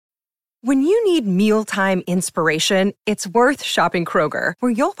When you need mealtime inspiration, it's worth shopping Kroger,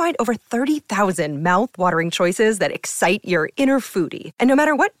 where you'll find over 30,000 mouth-watering choices that excite your inner foodie. And no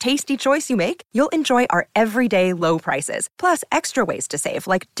matter what tasty choice you make, you'll enjoy our everyday low prices, plus extra ways to save,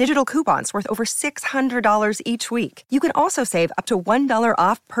 like digital coupons worth over $600 each week. You can also save up to $1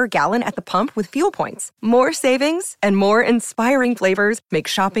 off per gallon at the pump with fuel points. More savings and more inspiring flavors make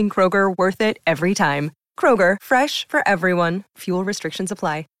shopping Kroger worth it every time. Kroger, fresh for everyone. Fuel restrictions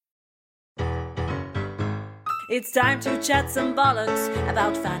apply. It's time to chat some bollocks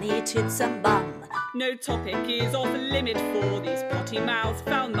about fanny tits and bum. No topic is off limit for these potty-mouthed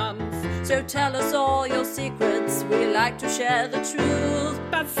foul mums. So tell us all your secrets, we like to share the truth.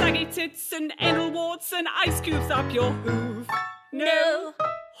 Bad saggy tits and anal warts and ice cubes up your hoof. No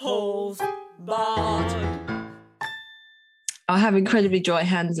holes barred. I have incredibly dry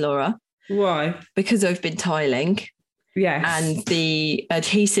hands, Laura. Why? Because I've been tiling. Yes. And the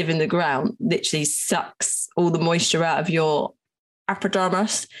adhesive in the ground literally sucks all the moisture out of your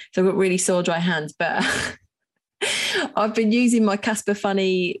epidermis. So I've got really sore, dry hands. But I've been using my Casper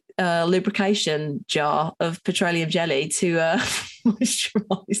Funny lubrication jar of petroleum jelly to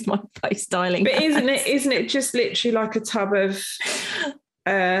moisturise my face styling. But isn't it just literally like a tub of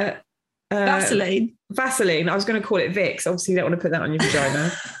Vaseline? Vaseline. I was going to call it Vicks. Obviously, you don't want to put that on your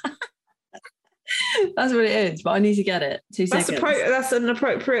vagina. That's what it is, but I need to get it. 2 seconds. That's an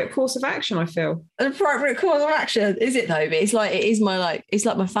appropriate course of action, I feel. An appropriate course of action, is it though? But it's like it's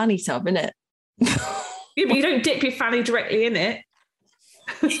like my fanny tub, isn't it? Yeah, but you don't dip your fanny directly in it.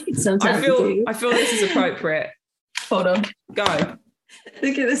 Sometimes I feel this is appropriate. Hold on. Go.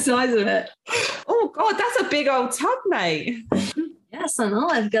 Look at the size of it. Oh God, that's a big old tub, mate. Yes, I know.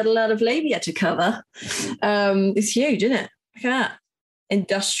 I've got a lot of labia to cover. It's huge, isn't it? Look at that.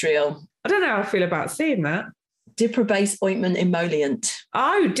 Industrial. I don't know how I feel about seeing that. Diprobase ointment emollient.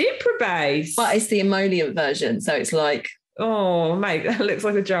 Oh, Diprobase. But it's the emollient version. So it's like... Oh, mate, that looks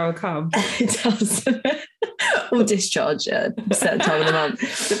like a jar of cum. It does. Or discharge at a certain time of the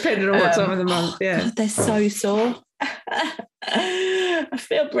month. Depending on what time of the month, yeah. God, they're so sore. I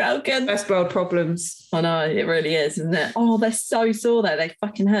feel broken. First world problems. I know, it really is, isn't it? Oh, they're so sore though. They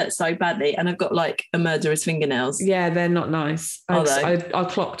fucking hurt so badly. And I've got like a murderer's fingernails. Yeah, they're not nice. I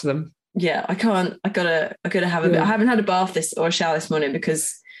clocked them. Yeah, I can't. I gotta have a bit. I haven't had a bath or a shower this morning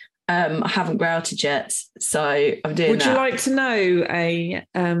because I haven't grouted yet. So I'm doing Would you like to know a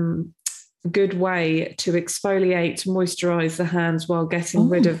good way to exfoliate, moisturise the hands while getting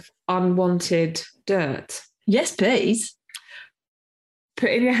rid of unwanted dirt? Yes, please. Put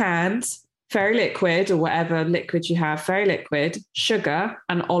in your hands fairy liquid or whatever liquid you have, fairy liquid, sugar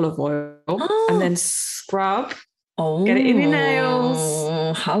and olive oil, and then scrub. Oh, get it in your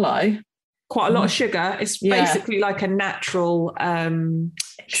nails. Hello. Quite a lot of sugar. It's basically like a natural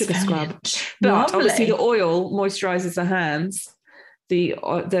sugar scrub. But obviously the oil moisturises the hands. The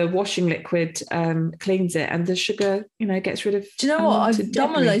washing liquid cleans it, and the sugar, gets rid of. Do you know what? I've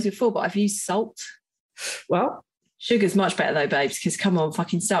done one of those before, but I've used salt. Well, sugar's much better though, babes, because come on,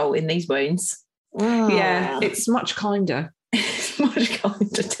 fucking salt in these wounds. Oh. Yeah, it's much kinder. It's much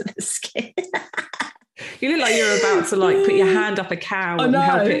kinder to the skin. You look like you're about to put your hand up a cow and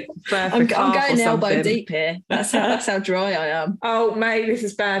help it birth a calf. I'm going elbow something. deep here. That's how dry I am. Oh, mate, this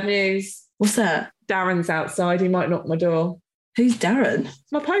is bad news. What's that? Darren's outside. He might knock my door. Who's Darren?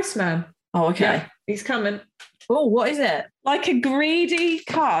 My postman. Oh, okay. Yeah, he's coming. Oh, what is it? Like a greedy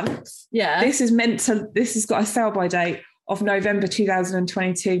cunt. Yeah. This has got a sell-by date of November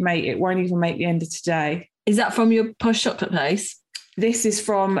 2022, mate. It won't even make the end of today. Is that from your posh chocolate place? This is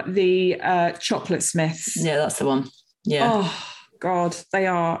from the Chocolate Smiths. Yeah, that's the one. Yeah. Oh, God. They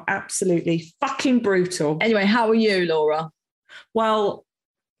are absolutely fucking brutal. Anyway, how are you, Laura? Well,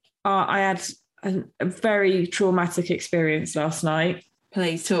 I had a very traumatic experience last night.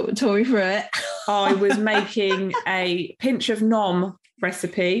 Please talk me through it. I was making a pinch of nom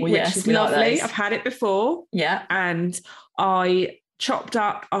recipe, which is lovely. I've had it before. Yeah. And I chopped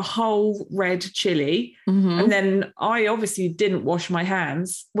up a whole red chili. Mm-hmm. And then I obviously didn't wash my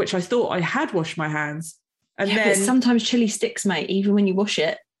hands, which I thought I had washed my hands. And then but sometimes chili sticks, mate, even when you wash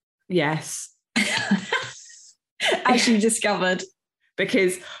it. Yes. As you discovered.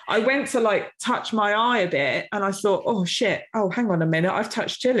 Because I went to touch my eye a bit and I thought, oh shit, hang on a minute, I've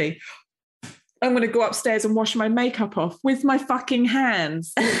touched chili. I'm going to go upstairs and wash my makeup off with my fucking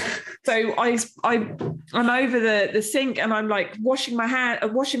hands. So I'm over the sink and I'm washing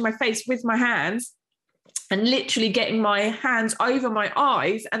my face with my hands and literally getting my hands over my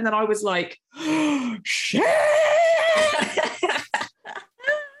eyes. And then I was like, oh, shit. I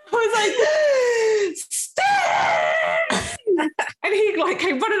was like, stop. And he like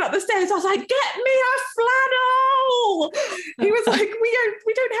came running up the stairs. I was like, get me a flannel. He was like,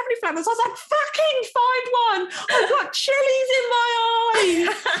 we don't have any flannels. I was like, fucking find one. I've got chilies in my eyes.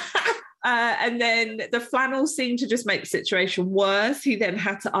 And then the flannel seemed to just make the situation worse. He then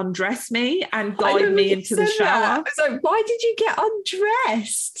had to undress me and guide me into the shower. So why did you get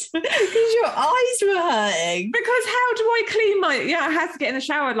undressed? Because your eyes were hurting. Because how do I clean I had to get in the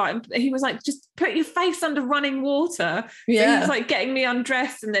shower. Like, he was like, just put your face under running water. Yeah. So he was like getting me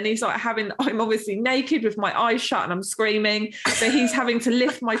undressed, and then he's like I'm obviously naked with my eyes shut and I'm screaming. So he's having to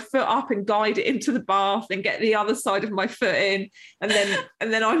lift my foot up and guide it into the bath and get the other side of my foot in. And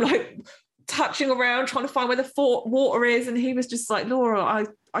then I'm like touching around trying to find where the water is, and he was just like, Laura,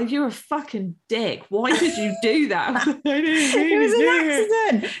 you're a fucking dick. Why did you do that? It was an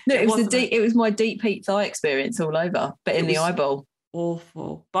accident. No, it was my deep heat thigh experience all over, but in the eyeball.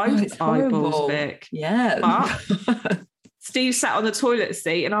 Awful. Both eyeballs, Vic. Yeah. But Steve sat on the toilet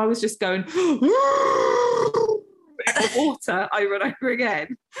seat and I was just going water over and over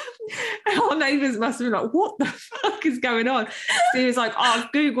again. And our neighbours must have been like, what the fuck is going on? Steve was like,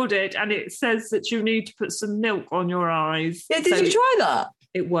 I've Googled it and it says that you need to put some milk on your eyes. Yeah, did you try that?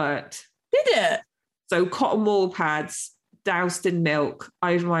 It worked. Did it? So cotton wool pads doused in milk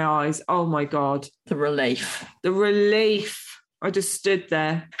over my eyes. Oh my God. The relief. I just stood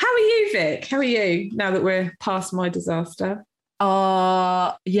there. How are you, Vic? How are you now that we're past my disaster?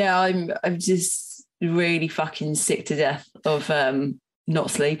 Yeah, I'm just really fucking sick to death of not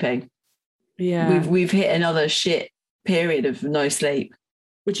sleeping. Yeah. We've hit another shit period of no sleep.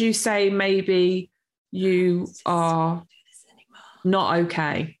 Would you say maybe you are not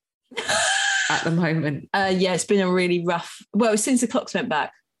okay at the moment? Yeah, it's been a really rough, since the clocks went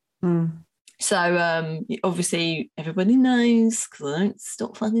back. So obviously everybody knows, because I don't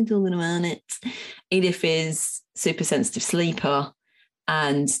stop fucking talking about it, Edith is super sensitive sleeper,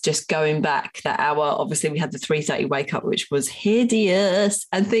 and just going back that hour, obviously we had the 3:30 wake up, which was hideous,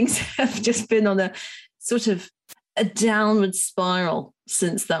 and things have just been on a sort of a downward spiral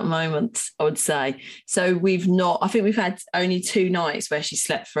since that moment, I would say. So I think we've had only 2 nights where she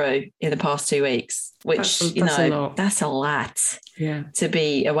slept through in the past 2 weeks, which, that's a lot. Yeah. To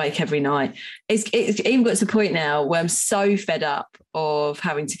be awake every night. It's even got to the point now where I'm so fed up of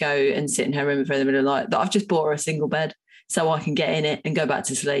having to go and sit in her room for the middle of the night that I've just bought her a single bed so I can get in it and go back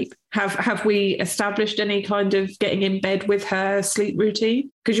to sleep. Have we established any kind of getting in bed with her sleep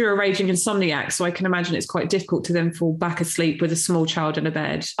routine? Because you're a raging insomniac, so I can imagine it's quite difficult to then fall back asleep with a small child in a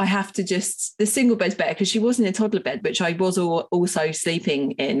bed. I have to the single bed's better because she was in a toddler bed, which I was also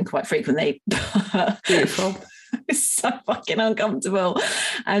sleeping in quite frequently. Beautiful. It's so fucking uncomfortable.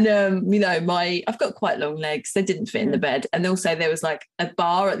 And, I've got quite long legs. They didn't fit in the bed. And also there was like a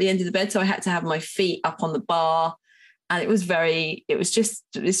bar at the end of the bed. So I had to have my feet up on the bar. And it's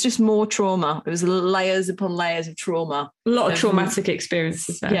just more trauma. It was layers upon layers of trauma. A lot of traumatic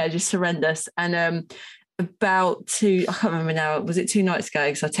experiences there. Yeah, just horrendous. And I can't remember now, was it 2 nights ago?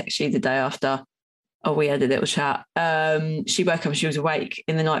 Because I texted you the day after. Oh, we had a little chat. She woke up and she was awake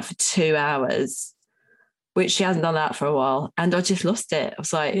in the night for 2 hours, which she hasn't done that for a while. And I just lost it. I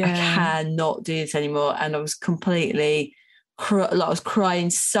was like, I cannot do this anymore. And I was completely, I was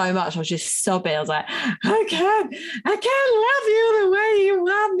crying so much. I was just sobbing. I was like, I can't love you the way you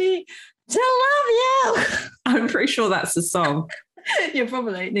want me to love you. I'm pretty sure that's the song. Yeah,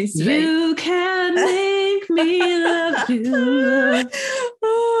 probably. It needs to be. You can make me love you.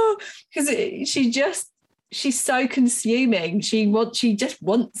 Because she's so consuming. She just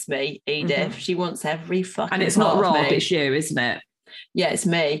wants me, Edith. She wants every fucking And it's not Rob, me. it's you, isn't it? Yeah, it's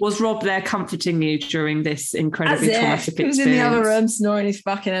me. Was Rob there comforting you during this incredibly traumatic experience? He was in the other room snoring his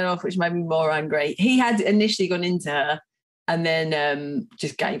fucking head off, which made me more angry. He had initially gone into her and then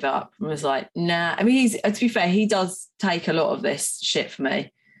just gave up and was like, nah. I mean, to be fair, he does take a lot of this shit for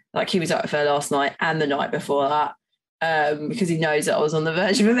me. Like, he was out with her last night and the night before that. Because he knows that I was on the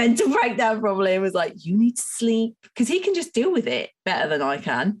verge of a mental breakdown probably, and was like, you need to sleep. Because he can just deal with it better than I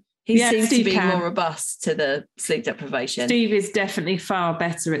can. He seems to be more robust to the sleep deprivation. Steve is definitely far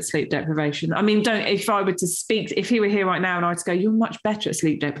better at sleep deprivation. I mean, if I were to speak, if he were here right now and I were to go, you're much better at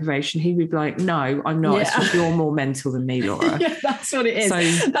sleep deprivation, he would be like, no, I'm not. Yeah. It's just you're more mental than me, Laura. Yeah, that's what it is.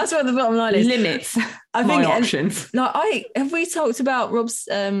 So that's what the bottom line is. Limits I think options. Have we talked about Rob's,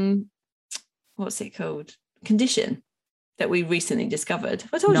 what's it called? Condition that we recently discovered.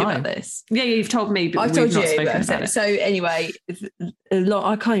 Have I told you about this? Yeah, you've told me, but I've told you about it. So anyway,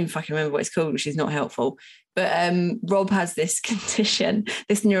 I can't even fucking remember what it's called, which is not helpful. But Rob has this condition,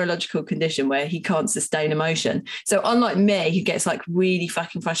 this neurological condition where he can't sustain emotion. So unlike me, he gets like really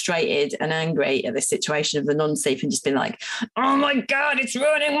fucking frustrated and angry at the situation of the non-sleep and just been like, oh my God, it's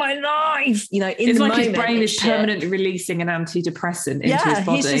ruining my life. You know, it's like his brain is permanently releasing an antidepressant into his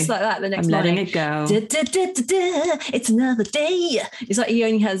body. He's just like that the next morning. Letting it go. It's another day. It's like he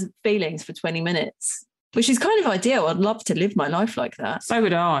only has feelings for 20 minutes, which is kind of ideal. I'd love to live my life like that. So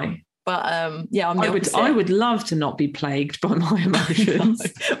would I. But I'm the opposite. I would love to not be plagued by my emotions.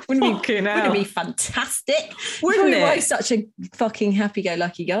 Wouldn't it be fantastic? Wouldn't it? Why such a fucking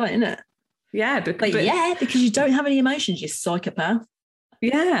happy-go-lucky guy, isn't it? Yeah, because you don't have any emotions, you psychopath.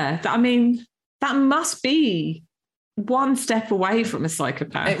 Yeah, I mean, that must be one step away from a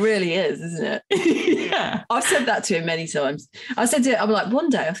psychopath. It really is, isn't it? Yeah. I've said that to him many times. I said to him, I'm like, one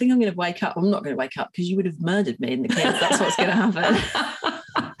day I think I'm going to wake up. I'm not going to wake up because you would have murdered me in the kids. That's what's going to happen.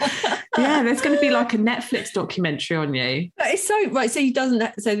 Yeah, there's going to be like a Netflix documentary on you. But it's so right. So he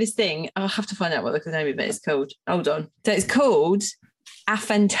doesn't. So this thing, I'll have to find out what the name of it is called. Hold on. So it's called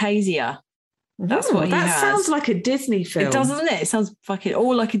aphantasia. That's what he has. That sounds like a Disney film. It does, doesn't it? It sounds fucking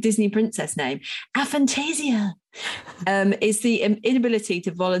all like a Disney princess name. Aphantasia. It's the inability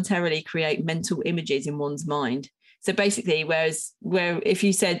to voluntarily create mental images in one's mind. So basically, where if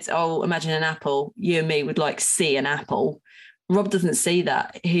you said, "Oh, imagine an apple," you and me would like see an apple. Rob doesn't see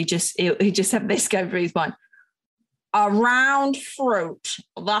that. He just had this go through his mind. A round fruit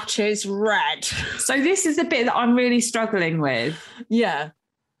that is red. So this is the bit that I'm really struggling with. Yeah.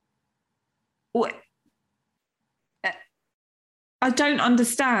 I don't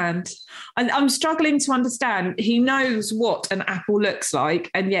understand. I'm struggling to understand. He knows what an apple looks like,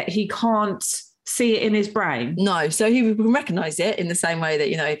 and yet he can't see it in his brain. No, so he would recognize it in the same way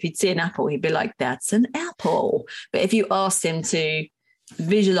that, you know, if he'd see an apple, he'd be like, that's an apple. But if you asked him to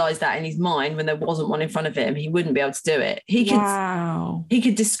visualize that in his mind when there wasn't one in front of him, he wouldn't be able to do it. He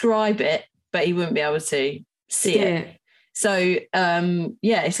could describe it, but he wouldn't be able to see it. So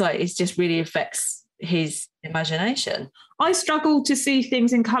it's like it just really affects his imagination. I struggle to see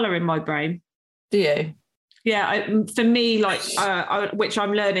things in colour in my brain. Do you? Yeah, for me, like which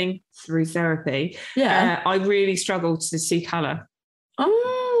I'm learning through therapy. Yeah, I really struggle to see colour.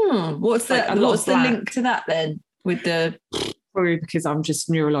 Oh, what's the link to that then? With the probably because I'm just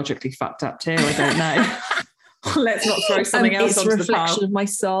neurologically fucked up too. I don't know. Let's not throw something else onto the pile. It's a reflection of my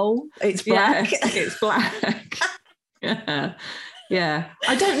soul. It's black. Yeah, it's black. Yeah.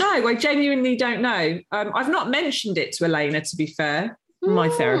 I don't know. I genuinely don't know. I've not mentioned it to Elena, to be fair. My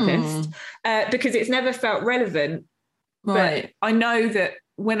therapist, because it's never felt relevant. Right. But I know that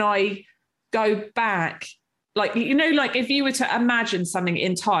when I go back, like, you know, like if you were to imagine something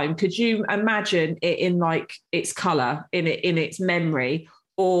in time, could you imagine it in like its colour, in its memory,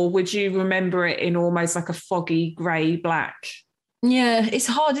 or would you remember it in almost like a foggy grey black? Yeah, it's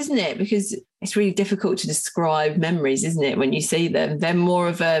hard, isn't it? Because it's really difficult to describe memories, isn't it? When you see them, they're more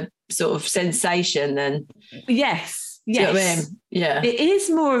of a sort of sensation than. Yes. Do you know what I mean? Yeah. It is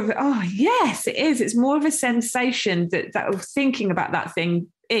more of, oh, yes, it is. It's more of a sensation that thinking about that thing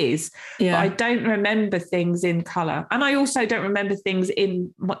is. Yeah. But I don't remember things in colour. And I also don't remember things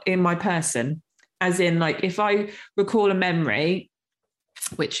in my person. As in, like, if I recall a memory,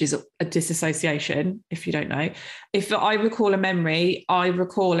 which is a disassociation, if you don't know, if I recall a memory, I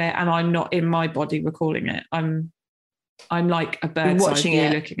recall it and I'm not in my body recalling it. I'm like a bird's eye view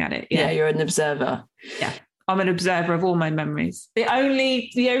looking at it. Yeah, you're an observer. Yeah. I'm an observer of all my memories. The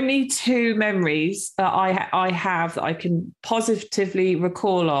only two memories that I have that I can positively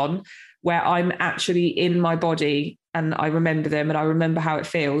recall on where I'm actually in my body and I remember them and I remember how it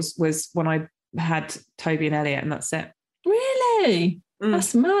feels was when I had Toby and Elliot, and that's it. Really?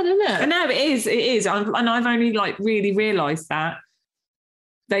 That's mad, isn't it? No, it is. And I've only like really realised that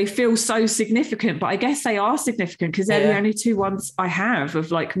they feel so significant, but I guess they are significant because they're the only two ones I have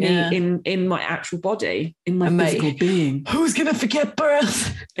of like me in my actual body, in my physical being. Who's going to forget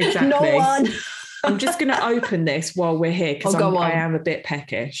birth? Exactly. No one. I'm just going to open this while we're here because I am a bit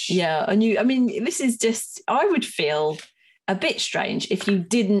peckish. Yeah. And this is just, I would feel a bit strange if you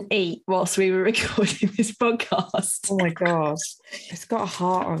didn't eat whilst we were recording this podcast. Oh my God. It's got a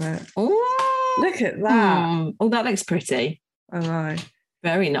heart on it. Oh, look at that. Oh, that looks pretty. I know.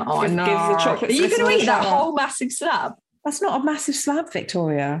 Very nice. Gives the chocolate. Are you going to eat that whole massive slab? That's not a massive slab,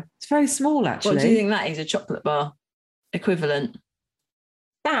 Victoria. It's very small, actually. What do you think that is? A chocolate bar equivalent?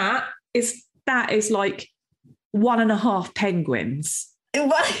 That is like 1.5 penguins.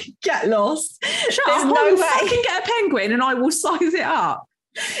 Get lost. Shut up. No way. I can get a penguin and I will size it up.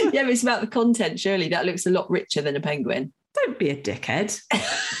 Yeah, but it's about the content, surely. That looks a lot richer than a penguin. Don't be a dickhead.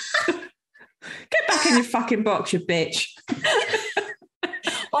 Get back in your fucking box, you bitch.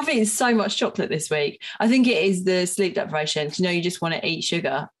 I've eaten so much chocolate this week. I think it is the sleep deprivation. You know, you just want to eat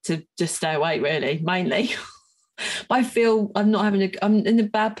sugar to just stay awake, really, mainly. I feel I'm in a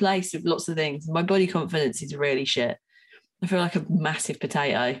bad place with lots of things. My body confidence is really shit. I feel like a massive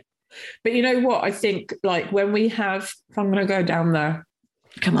potato. But you know what? I think like when we have, if I'm going to go down there.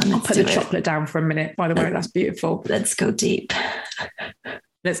 Come on, I'll put the chocolate down for a minute. By the way, that's beautiful. Let's go deep.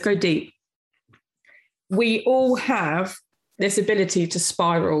 Let's go deep. We all have this ability to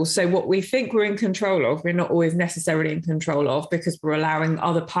spiral. So what we think we're in control of, we're not always necessarily in control of because we're allowing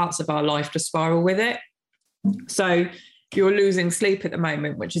other parts of our life to spiral with it. So you're losing sleep at the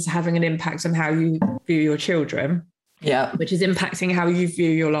moment, which is having an impact on how you view your children. Yeah. Which is impacting how you view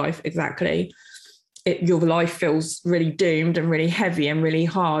your life. Exactly. Your life feels really doomed and really heavy and really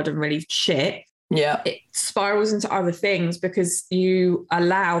hard and really shit. Yeah. It spirals into other things because you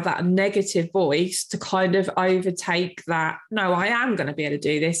allow that negative voice to kind of overtake that, no, I am going to be able to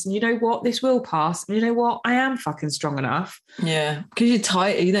do this. And you know what? This will pass. And you know what? I am fucking strong enough. Yeah. Because you're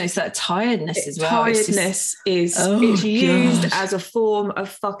tired. You know, it's that tiredness as well. Tiredness it's used as a form of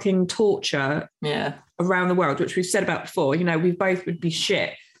fucking torture around the world, which we've said about before. You know, we both would be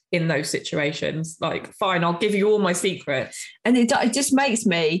shit in those situations. Like, fine, I'll give you all my secrets. And it just makes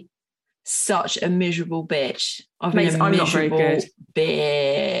me such a miserable bitch. I'm not very good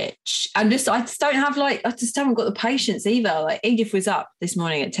bitch. I just don't have I just haven't got the patience either. Like Edith was up this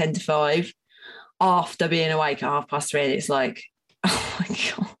morning at 10 to 5 after being awake at 3:30, and it's like, oh my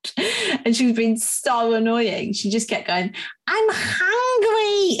God. And she's been so annoying. She just kept going, I'm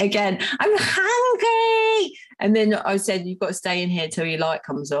hungry again. I'm hungry. And then I said, you've got to stay in here till your light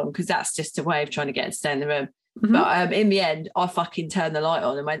comes on, because that's just a way of trying to get her to stay in the room. Mm-hmm. But in the end, I fucking turned the light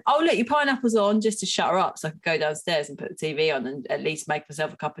on and went, oh, look, your pineapple's on, just to shut her up so I could go downstairs and put the TV on and at least make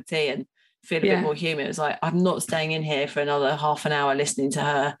myself a cup of tea and feel a bit more human. It was like, I'm not staying in here for another half an hour listening to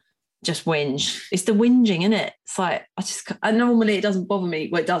her just whinge. It's the whinging, isn't it? It's like, and normally it doesn't bother me.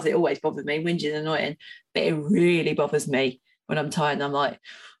 Well, it always bothers me. Whinging is annoying, but it really bothers me when I'm tired and I'm like,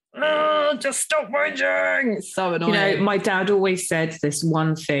 oh, just stop whinging. It's so annoying. You know, my dad always said this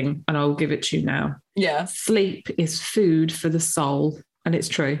one thing, and I'll give it to you now. Yeah. Sleep is food for the soul. And it's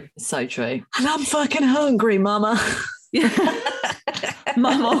true. It's so true. And I'm fucking hungry, Mama.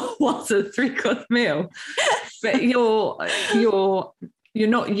 Mama wants a 3-course meal. But you're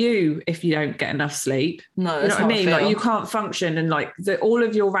not you if you don't get enough sleep. No, you know what I mean? Like, you can't function, and like all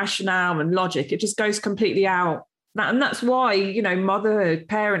of your rationale and logic, it just goes completely out. And that's why, you know, motherhood,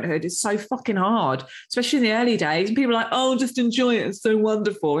 parenthood is so fucking hard, especially in the early days. And people are like, oh, just enjoy it. It's so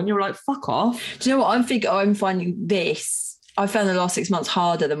wonderful. And you're like, fuck off. Do you know what? I'm finding this. I found the last 6 months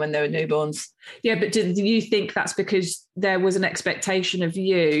harder than when they were newborns. Yeah, but do you think that's because there was an expectation of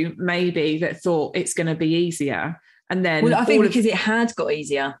you, maybe, that thought it's going to be easier? And then, well, I think because it had got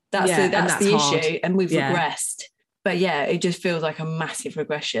easier. That's the hard. issue, and we've regressed. But yeah, it just feels like a massive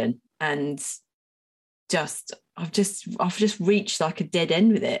regression, and I've just reached like a dead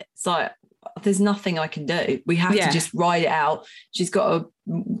end with it. It's like there's nothing I can do. We have to just ride it out. She's got to,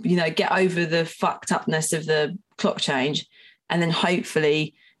 you know, get over the fucked upness of the clock change, and then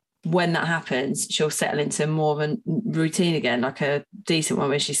hopefully, when that happens, she'll settle into more of a routine again, like a decent one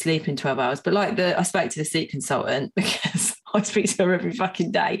where she's sleeping 12 hours. But I spoke to the sleep consultant because I speak to her every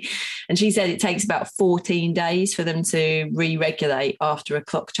fucking day. And she said it takes about 14 days for them to re-regulate after a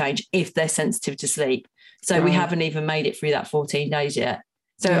clock change if they're sensitive to sleep. So we haven't even made it through that 14 days yet.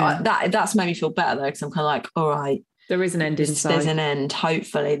 So that's made me feel better though, because I'm kind of like, all right. There is an end in sight. There's an end.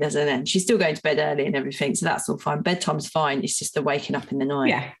 Hopefully there's an end. She's still going to bed early and everything. So that's all fine. Bedtime's fine. It's just the waking up in the night.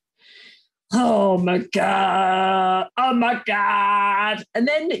 Yeah. Oh my God. And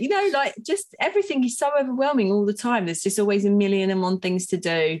then, you know, like just everything is so overwhelming all the time. There's just always 1,000,001 things to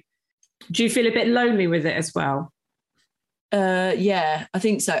do. Do you feel a bit lonely with it as well? Yeah, I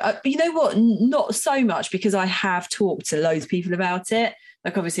think so. But you know what? Not so much, because I have talked to loads of people about it.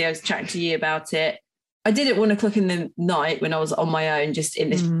 Like obviously I was chatting to you about it. I did it 1 o'clock in the night when I was on my own, just in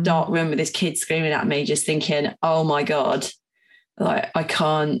this dark room with this kid screaming at me, just thinking, oh my God. Like, I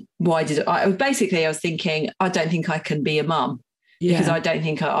can't, I was thinking, I don't think I can be a mum because I don't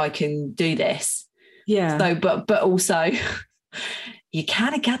think I can do this. Yeah. So, but also you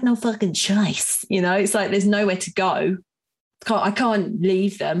kind of got no fucking choice. You know, it's like, there's nowhere to go. I can't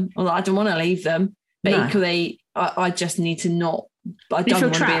leave them. Well, I don't want to leave them, but equally I just need to not, I don't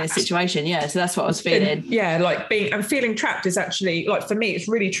want to be in a situation. Yeah. So that's what I was feeling. Yeah. Like feeling trapped is actually, like, for me, it's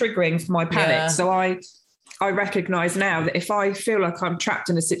really triggering for my panic. Yeah. So I recognize now that if I feel like I'm trapped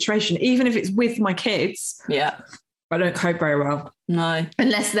in a situation, even if it's with my kids, I don't cope very well. No.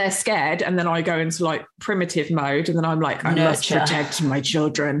 Unless they're scared, and then I go into like primitive mode, and then I'm like, I must protect my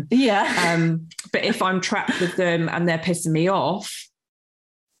children. Yeah. But if I'm trapped with them and they're pissing me off,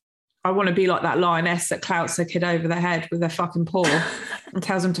 I want to be like that lioness that clouts her kid over the head with their fucking paw and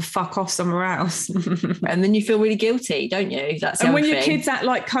tells them to fuck off somewhere else. And then you feel really guilty, don't you? That's and when your kids act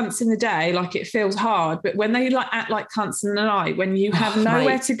like cunts in the day, like it feels hard. But when they like act like cunts in the night, when you have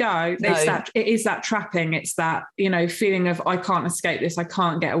nowhere to go, it is that trapping. It's that, you know, feeling of I can't escape this, I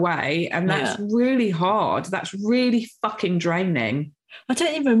can't get away. And that's really hard. That's really fucking draining. I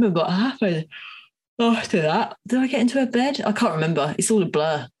don't even remember what happened. After that, did I get into a bed? I can't remember. It's all a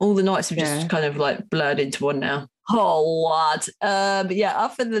blur. All the nights have just kind of like blurred into one now. Oh, what? But yeah,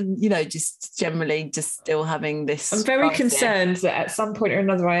 other than, you know, just generally just still having this. I'm very concerned that at some point or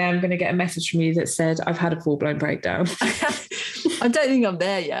another I am going to get a message from you that said I've had a full-blown breakdown. I don't think I'm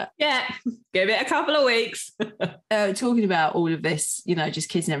there yet. Yeah, give it a couple of weeks. Talking about all of this, you know, just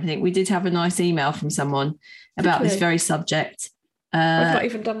kids and everything, we did have a nice email from someone about this very subject. I've not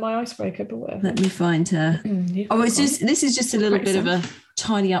even done my icebreaker, but whatever. Let me find her. This is just a little bit of a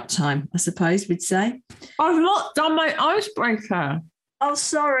tidy up time, I suppose we'd say. I've not done my icebreaker. Oh,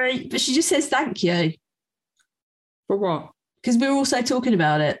 sorry. But she just says thank you. For what? Because we're also talking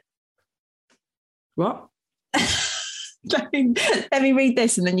about it. What? Let me read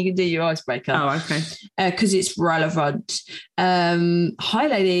this and then you can do your icebreaker. Oh, okay. Because it's relevant. Hi,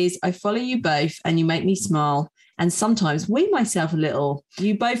 ladies. I follow you both and you make me smile. And sometimes wee myself a little.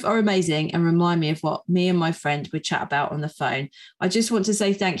 You both are amazing and remind me of what me and my friend would chat about on the phone. I just want to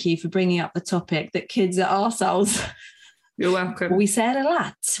say thank you for bringing up the topic that kids are arseholes. You're welcome. We said a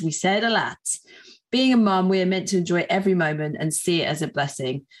lot. Being a mum, we are meant to enjoy every moment and see it as a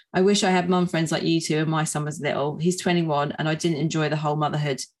blessing. I wish I had mum friends like you two when my son was little. He's 21 and I didn't enjoy the whole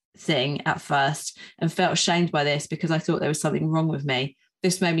motherhood thing at first and felt ashamed by this because I thought there was something wrong with me.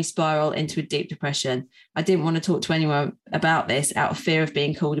 This made me spiral into a deep depression. I didn't want to talk to anyone about this out of fear of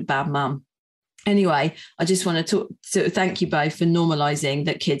being called a bad mum. Anyway, I just want to thank you both for normalising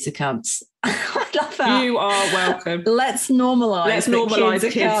that kids are cunts. I love that. You are welcome. Let's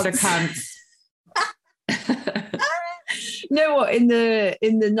normalise kids are cunts. You know what? In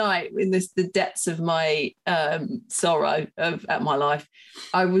the night, in the depths of my sorrow at my life,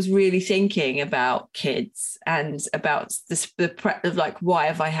 I was really thinking about kids and about the like, why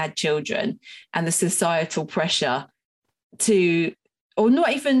have I had children, and the societal pressure to, or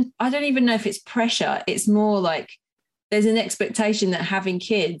not even, I don't even know if it's pressure. It's more like there's an expectation that having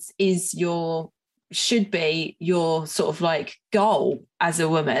kids should be your sort of like goal as a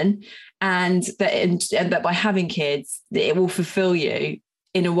woman, and that by having kids that it will fulfill you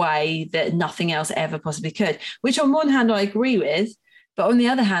in a way that nothing else ever possibly could, which on one hand I agree with, but on the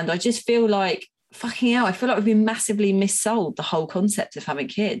other hand I just feel like fucking hell, I feel like we've been massively missold the whole concept of having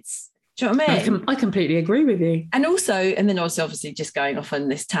kids. Do you know what I mean? I completely agree with you. And then also obviously just going off on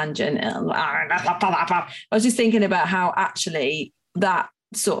this tangent, I was just thinking about how actually that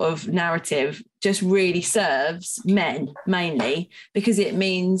sort of narrative just really serves men mainly, because it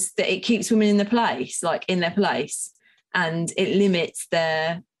means that it keeps women in their place, and it limits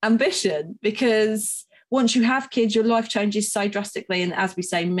their ambition, because once you have kids, your life changes so drastically. And as we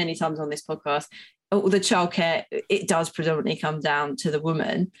say many times on this podcast, the childcare, it does predominantly come down to the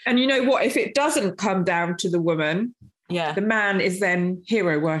woman. And you know what? If it doesn't come down to the woman, the man is then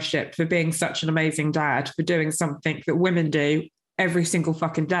hero worshipped for being such an amazing dad, for doing something that women do every single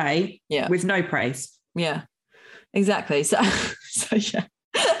fucking day with no praise. Yeah, exactly. So yeah.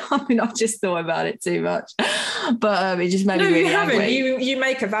 I mean, I've just thought about it too much, but it just made me really angry. You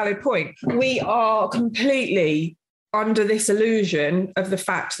make a valid point. We are completely under this illusion of the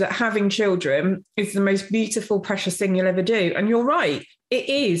fact that having children is the most beautiful, precious thing you'll ever do. And you're right, it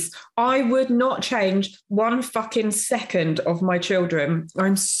is. I would not change one fucking second of my children.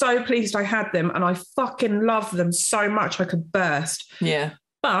 I'm so pleased I had them, and I fucking love them so much I could burst. Yeah.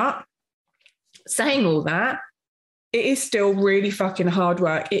 But saying all that, it is still really fucking hard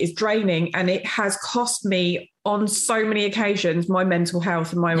work. It is draining, and it has cost me on so many occasions my mental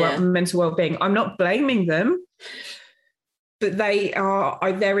health and my mental well-being. I'm not blaming them, but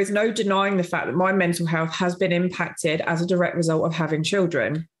there is no denying the fact that my mental health has been impacted as a direct result of having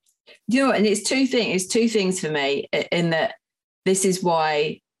children. You know, and it's two things for me, in that this is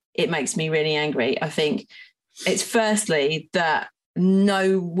why it makes me really angry. I think it's firstly that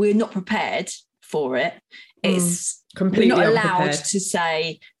no, we're not prepared for it it's completely we're not allowed unprepared to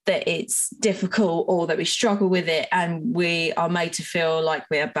say that it's difficult or that we struggle with it, and we are made to feel like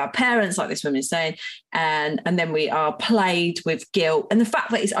we are bad parents, like this woman is saying, and then we are plagued with guilt. And the fact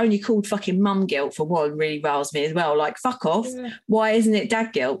that it's only called fucking mum guilt, for one, really riles me as well. Like, fuck off. Why isn't it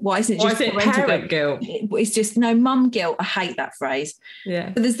dad guilt? Why isn't it just parent guilt? It's just no, mum guilt. I hate that phrase. Yeah,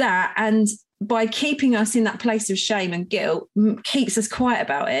 but there's that, and by keeping us in that place of shame and guilt, keeps us quiet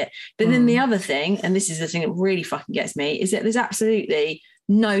about it. But then the other thing, and this is the thing that really fucking gets me, is that there's absolutely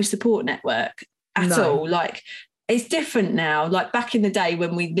no support network at all. Like, it's different now. Like, back in the day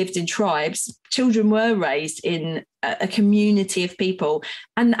when we lived in tribes, children were raised in a community of people.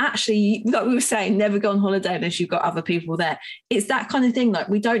 And actually, like we were saying, never go on holiday unless you've got other people there. It's that kind of thing. Like,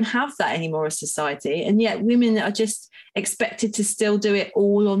 we don't have that anymore as society. And yet women are just expected to still do it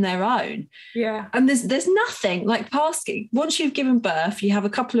all on their own. Yeah. And there's nothing like past, once you've given birth, you have a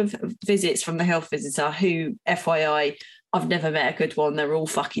couple of visits from the health visitor who, FYI, I've never met a good one. They're all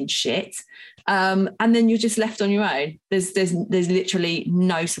fucking shit. And then you're just left on your own. There's literally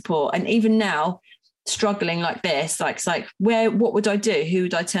no support. And even now, struggling like this, like it's like, what would I do? Who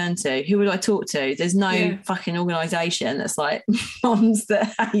would I turn to? Who would I talk to? There's no fucking organisation that's like mums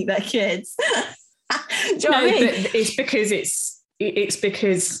that hate their kids. Do you know what I mean? But it's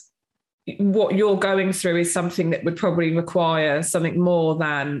because what you're going through is something that would probably require something more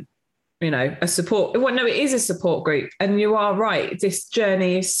than, you know, a support. Well, no, it is a support group. And you are right. This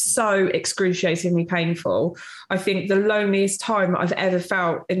journey is so excruciatingly painful. I think the loneliest time I've ever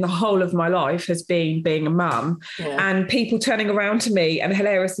felt in the whole of my life has been being a mum, and people turning around to me and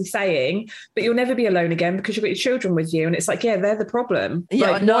hilariously saying, but you'll never be alone again because you've got your children with you. And it's like, yeah, they're the problem.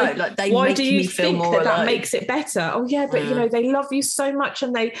 Yeah, like, I know. Like, why do you think more that alone? makes it better? Oh yeah, but you know, they love you so much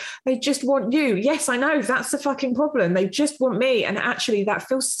and they just want you. Yes, I know, that's the fucking problem. They just want me. And actually that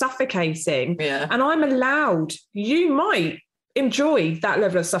feels suffocating. Yeah. And I'm allowed, you might enjoy that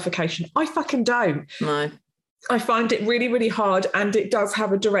level of suffocation. I fucking don't. No. I find it really, really hard, and it does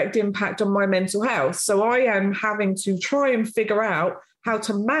have a direct impact on my mental health. So I am having to try and figure out how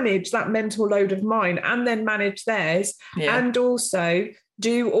to manage that mental load of mine and then manage theirs, and also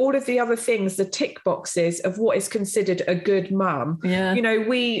do all of the other things, the tick boxes of what is considered a good mum. Yeah. You know,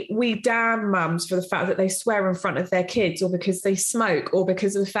 we damn mums for the fact that they swear in front of their kids, or because they smoke, or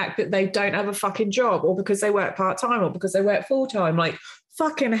because of the fact that they don't have a fucking job, or because they work part-time, or because they work full-time. Like,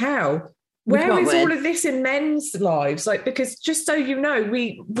 fucking hell. Where is all of this in men's lives? Like, because just so you know,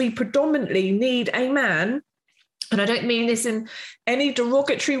 we predominantly need a man, and I don't mean this in any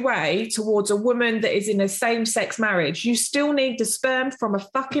derogatory way towards a woman that is in a same-sex marriage. You still need the sperm from a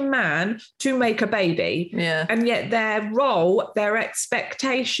fucking man to make a baby. Yeah. And yet their role, their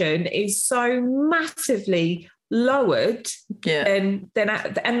expectation is so massively lowered. Yeah.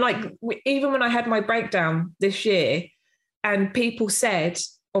 And like, even when I had my breakdown this year, and people said,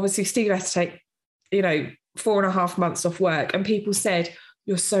 obviously Steve had to take, 4.5 months off work, and people said,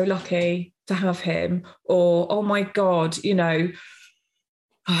 you're so lucky to have him, or, oh my God, my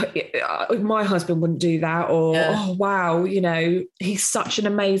husband wouldn't do that, or, oh wow, he's such an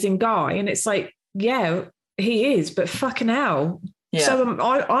amazing guy. And it's like, yeah, he is, but fucking hell. Yeah. So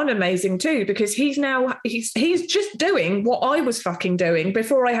I'm amazing too, because he's just doing what I was fucking doing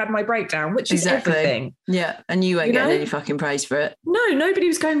before I had my breakdown, which is everything. Yeah. And you ain't getting any fucking praise for it. No, nobody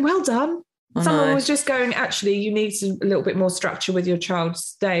was going, well done. Someone was just going, actually, you need a little bit more structure with your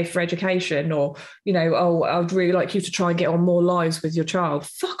child's day for education, or, oh, I'd really like you to try and get on more lives with your child.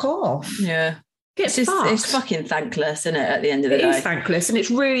 Fuck off. Yeah. It's fucking thankless, isn't it, at the end of the day? It is thankless, and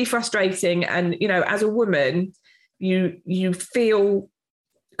it's really frustrating. And, as a woman, you feel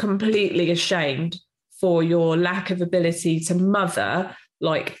completely ashamed for your lack of ability to mother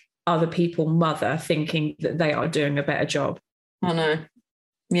like other people mother, thinking that they are doing a better job. I know.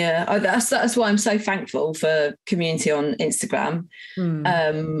 Yeah, that's why I'm so thankful for community on Instagram,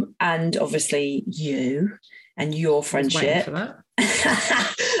 and obviously you and your friendship. That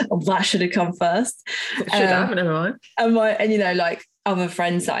should have come first. It should have, never mind. And like other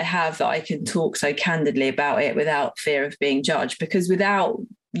friends that I have that I can talk so candidly about it without fear of being judged. Because without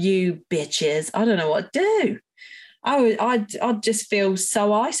you bitches, I don't know what to do. I'd just feel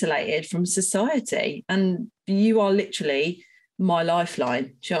so isolated from society, and you are literally my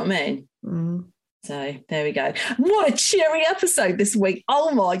lifeline. Do you know what I mean? Mm. So there we go. What a cheery episode this week.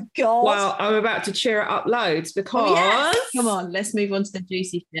 Oh my God. Well, I'm about to cheer it up loads because... Come on, let's move on to the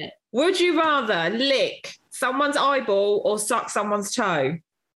juicy shit. Would you rather lick someone's eyeball or suck someone's toe?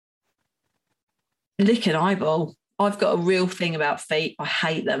 Lick an eyeball. I've got a real thing about feet. I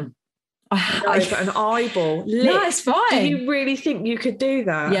hate them. No, but an eyeball. No, it's fine. Do you really think you could do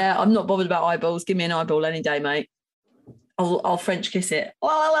that? Yeah, I'm not bothered about eyeballs. Give me an eyeball any day, mate. I'll French kiss it.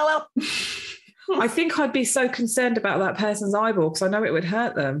 I think I'd be so concerned about that person's eyeball because I know it would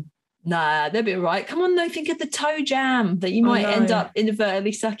hurt them. Nah, they'll be all right. Come on, though. Think of the toe jam that you might end up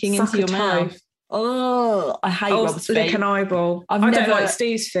inadvertently sucking into your mouth. Oh, I hate Rob's feet. Lick an eyeball. I don't like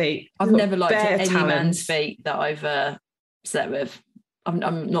Steve's feet. I've never liked any man's feet that I've slept with. I'm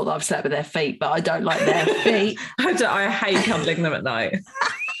not that I've slept with their feet, but I don't like their feet. I hate cuddling them at night.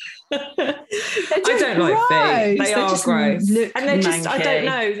 I don't like feet. They are gross. And they're just, I don't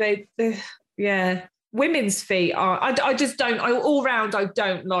know. Yeah. Women's feet are, I just don't, all round, I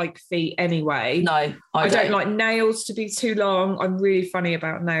don't like feet anyway. No, I don't like nails to be too long. I'm really funny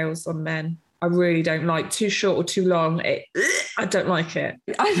about nails on men. I really don't like too short or too long. I don't like it.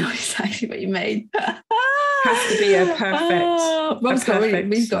 I know exactly what you mean. Has to be a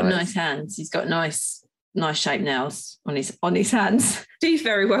perfect. He's got nice hands. He's got nice shaped nails on his hands. He's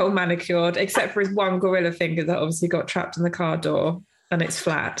very well manicured, except for his one gorilla finger that obviously got trapped in the car door and it's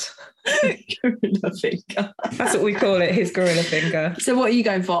flat. Gorilla finger. That's what we call it, his gorilla finger. So what are you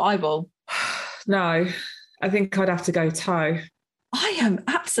going for? Eyeball? No, I think I'd have to go toe. I am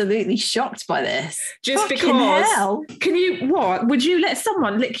absolutely shocked by this. Just fucking because. Hell. Would you let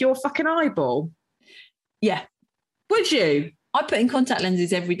someone lick your fucking eyeball? Yeah. Would you? I put in contact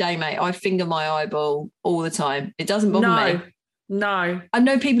lenses every day, mate. I finger my eyeball all the time. It doesn't bother me. No. I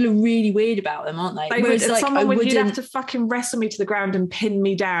know people are really weird about them, aren't they? You'd have to fucking wrestle me to the ground and pin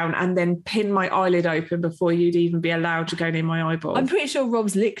me down and then pin my eyelid open before you'd even be allowed to go near my eyeball. I'm pretty sure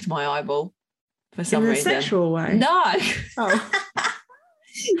Rob's licked my eyeball for some reason. In a sexual way? No. Oh.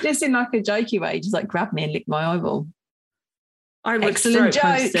 Just in like a jokey way, just like grab me and lick my eyeball. I would excellent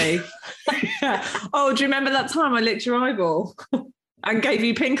joke. Yeah. Oh, do you remember that time I licked your eyeball and gave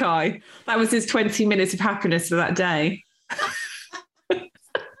you pink eye? That was his 20 minutes of happiness for that day.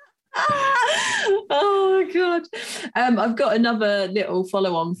 Oh my God. I've got another little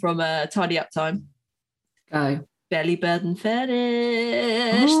follow on from Tidy Up Time. Go. Belly button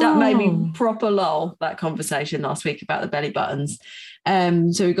fetish. That made me proper lol, that conversation last week about the belly buttons.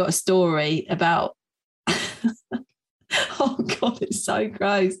 So we got a story about oh God, it's so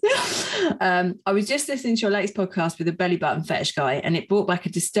gross. I was just listening to your latest podcast with a belly button fetish guy, and it brought back a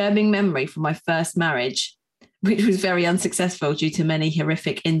disturbing memory from my first marriage, which was very unsuccessful due to many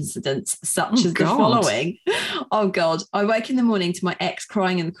horrific incidents, such as the following. Oh God, I woke in the morning to my ex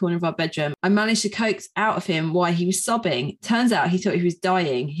crying in the corner of our bedroom. I managed to coax out of him why he was sobbing. Turns out he thought he was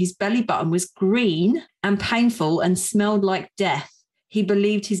dying. His belly button was green and painful and smelled like death. He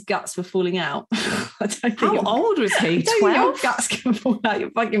believed his guts were falling out. How old was he? 12? Your guts can fall out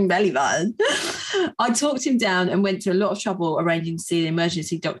your fucking belly button. I talked him down and went to a lot of trouble arranging to see the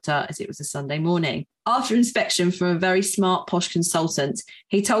emergency doctor as it was a Sunday morning. After inspection from a very smart, posh consultant,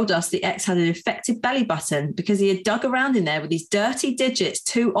 he told us the ex had an infected belly button because he had dug around in there with his dirty digits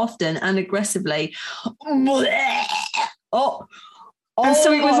too often and aggressively. And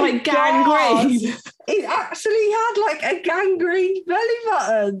so it was like gangrene. He actually had like a gangrene belly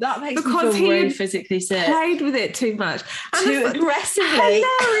button. That makes me feel really physically sick. Played with it too much. Too aggressively.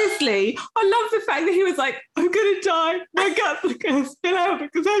 Hilariously. I love the fact that he was like, I'm going to die. My guts are going to spill out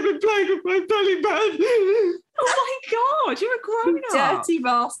because I've been playing with my belly button. Oh my God, you're a grown-up. Dirty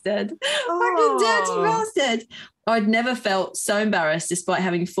bastard. Fucking dirty bastard. I'd never felt so embarrassed despite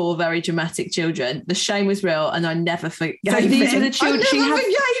having 4 very dramatic children. The shame was real and I never forgave him. These were the children forgave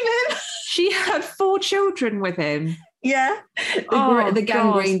him. She had 4 children with him. Yeah. The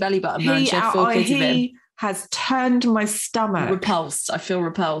gangrene belly button man. She had 4 kids with him. He has turned my stomach. Repulsed. I feel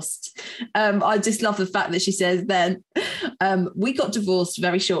repulsed. I just love the fact that she says then, we got divorced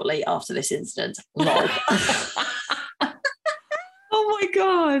very shortly after this incident. Lol. Oh my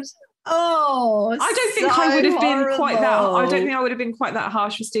God. Oh, I don't think I would have been quite that. I don't think I would have been quite that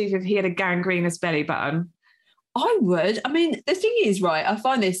harsh with Steve if he had a gangrenous belly button. I would. I mean, the thing is, right, I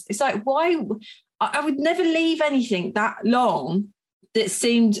find this, it's like, why? I would never leave anything that long that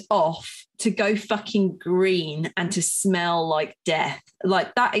seemed off to go fucking green and to smell like death.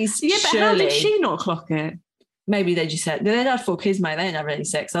 Like, that is but how did she not clock it? Maybe they just said, they had 4 kids, mate. They ain't having any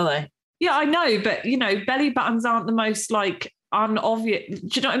sex, are they? Yeah, I know. But, belly buttons aren't the most, like, unobvious. Do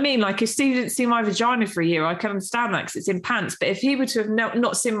you know what I mean? Like, if Steve didn't see my vagina for a year, I can understand that because it's in pants. But if he were to have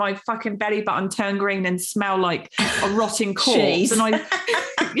not seen my fucking belly button turn green and smell like a rotting corpse, and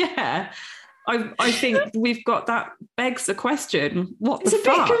I think we've got that begs the question. It's a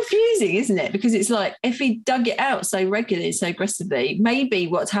bit confusing, isn't it? Because it's like if he dug it out so regularly, so aggressively, maybe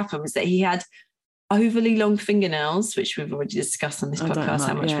what's happened was that he had overly long fingernails, which we've already discussed on this podcast.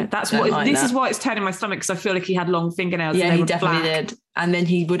 How much? Yeah. That's what. This is why it's turning my stomach, because I feel like he had long fingernails. Yeah, and they he were definitely black. did. And then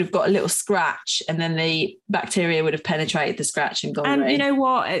he would have got a little scratch, and then the bacteria would have penetrated the scratch and gone. And away. you know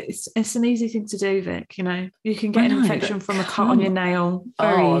what? It's an easy thing to do, Vic. You know, you can get an infection from a cut on your nail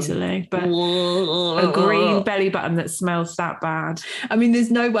very easily. But a green belly button that smells that bad. I mean, there's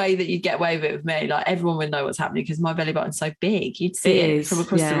no way that you'd get away with it with me. Like, everyone would know what's happening because my belly button's so big. You'd see it from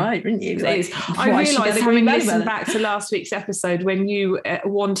across the road, wouldn't you? Like, it is. I realised, having listened back to last week's episode, when you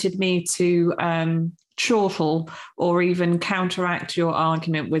wanted me to chortle or even counteract your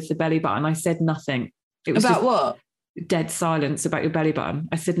argument with the belly button, I said nothing. It was about what? Dead silence about your belly button.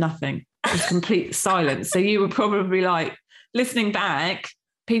 I said nothing. It was complete silence. So you were probably like, listening back,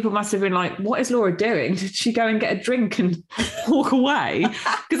 people must have been like, what is Laura doing? Did she go and get a drink and walk away?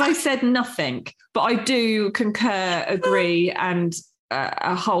 Because I said nothing. But I do concur, agree, and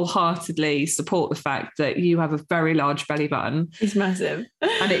wholeheartedly support the fact that you have a very large belly button. It's massive.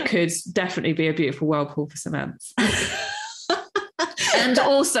 And it could definitely be a beautiful whirlpool for some ants. And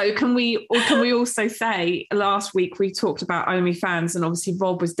also, can we also say, last week we talked about OnlyFans, and obviously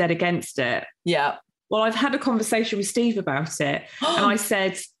Rob was dead against it. Yeah. Well, I've had a conversation with Steve about it, and I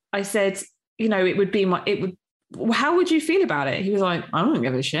said, you know, how would you feel about it? He was like, I don't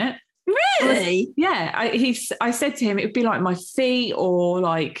give a shit. Really? I said to him, it would be like my feet, or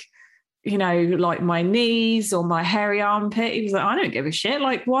like, you know, like my knees or my hairy armpit. He was like, I don't give a shit.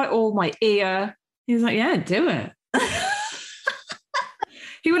 Like, what? Or my ear. He was like, yeah, do it.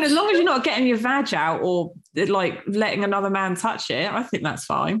 He went, as long as you're not getting your vag out or like letting another man touch it, I think that's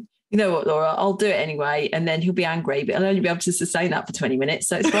fine. You know what, Laura? I'll do it anyway, and then he'll be angry, but I'll only be able to sustain that for 20 minutes,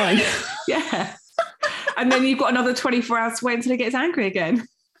 so it's fine. Yeah. And then you've got another 24 hours to wait until he gets angry again.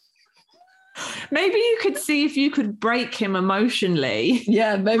 Maybe you could see if you could break him emotionally.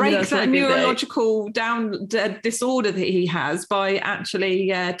 Yeah, maybe break that's that neurological disorder that he has by actually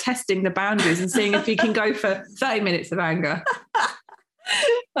testing the boundaries and seeing if he can go for 30 minutes of anger.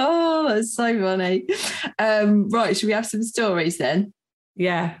 Oh, that's so funny. Right, should we have some stories then?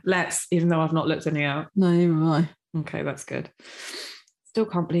 Yeah, let's, even though I've not looked any out. No, neither have I. Okay, that's good. Still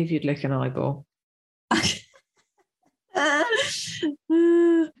can't believe you'd lick an eyeball.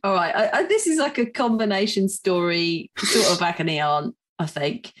 All right, this is like a combination story, sort of agony aunt, I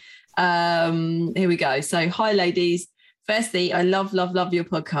think. Here we go. So, hi ladies. Firstly, I love your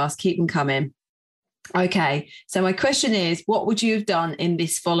podcast. Keep them coming. Okay, so my question is, what would you have done in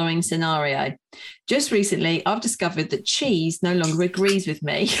this following scenario? Just recently, I've discovered that cheese no longer agrees with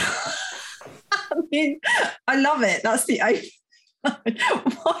me. I mean, I love it. That's the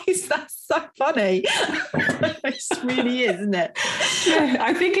why is that so funny? It really is, isn't it? Yeah,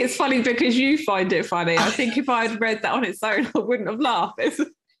 I think it's funny because you find it funny. I think if I had read that on its own, I wouldn't have laughed. Let's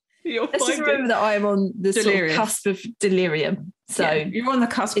just remember that I am on the sort of cusp of delirium. So yeah, you're on the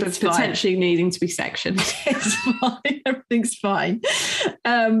cusp of potentially needing to be sectioned. It's fine. Everything's fine.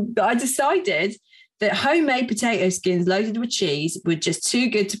 But I decided that homemade potato skins loaded with cheese were just too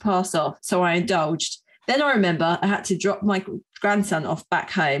good to pass off. So I indulged. Then I remember I had to drop my grandson off back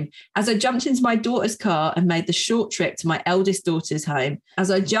home. As I jumped into my daughter's car and made the short trip to my eldest daughter's home.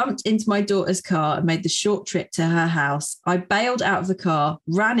 As I jumped into my daughter's car and made the short trip to her house, I bailed out of the car,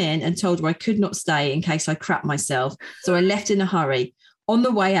 ran in and told her I could not stay in case I crapped myself. So I left in a hurry. On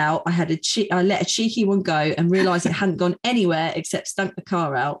the way out, I let a cheeky one go and realised it hadn't gone anywhere except stunk the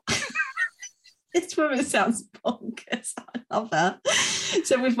car out. This woman sounds bonkers. I love her.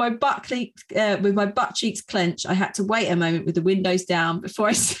 So with my butt cheeks clenched, I had to wait a moment with the windows down before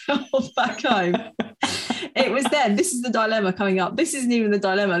I set off back home. It was then. This is the dilemma coming up. This isn't even the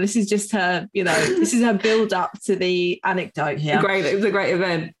dilemma. This is just her, this is her build up to the anecdote here. It was a great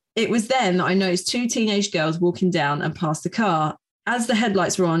event. It was then I noticed two teenage girls walking down and past the car. As the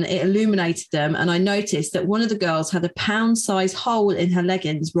headlights were on, it illuminated them, and I noticed that one of the girls had a pound-sized hole in her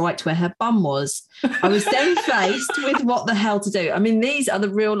leggings right where her bum was. I was then faced with what the hell to do. I mean, these are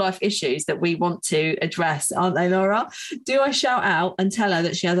the real-life issues that we want to address, aren't they, Laura? Do I shout out and tell her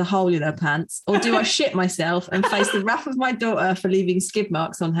that she has a hole in her pants, or do I shit myself and face the wrath of my daughter for leaving skid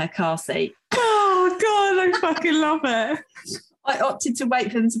marks on her car seat? Oh, God, I fucking love it. I opted to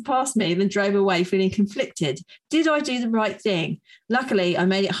wait for them to pass me and then drove away feeling conflicted. Did I do the right thing? Luckily, I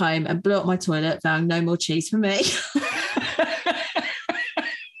made it home and blew up my toilet, vowing no more cheese for me.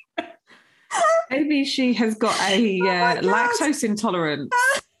 Maybe she has got a lactose intolerance.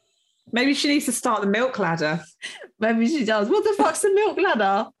 Maybe she needs to start the milk ladder. Maybe she does. What the fuck's the milk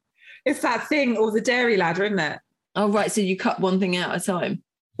ladder? It's that thing, or the dairy ladder, isn't it? Oh, right. So you cut one thing out at a time.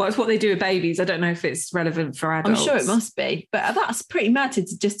 Well, it's what they do with babies. I don't know if it's relevant for I'm adults. sure it must be, but that's pretty mad to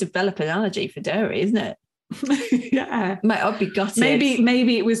just develop an allergy for dairy, isn't it? Yeah. Mate, I'd be gutted.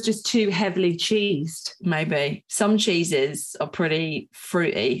 Maybe it was just too heavily cheesed. Maybe. Some cheeses are pretty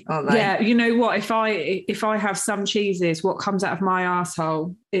fruity, aren't they? Yeah, you know what? If I have some cheeses, what comes out of my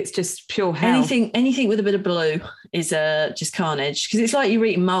asshole, it's just pure hell. Anything with a bit of blue is just carnage, because it's like you're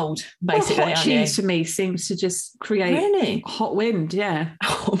eating mold, basically. Hot cheese to me seems to just create hot wind. Yeah,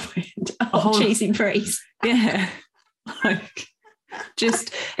 hot wind. Hot cheesy breeze. Yeah, like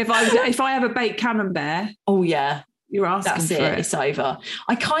just if I have a baked camembert. Oh yeah. You're asking That's for it. It's over.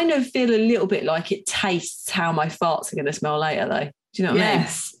 I kind of feel a little bit like it tastes how my farts are going to smell later, though. Do you know what I mean?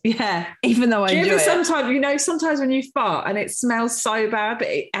 Yes. Yeah. Even though I enjoy it. Sometimes when you fart and it smells so bad, but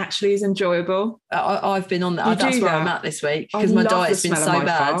it actually is enjoyable. I've been on that. That's where I'm at this week, because my diet's been so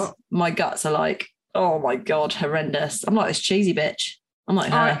bad. Fart. My guts are like, oh my God, horrendous. I'm like this cheesy bitch. I'm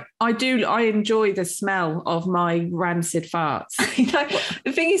like her. I enjoy the smell of my rancid farts.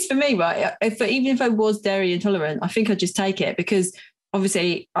 The thing is, for me, right, even if I was dairy intolerant, I think I'd just take it, because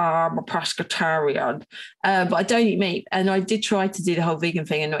obviously I'm a pescatarian, but I don't eat meat. And I did try to do the whole vegan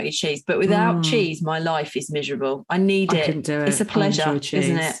thing and not eat cheese, but without cheese, my life is miserable. I need it. Couldn't do it. It's a pleasure,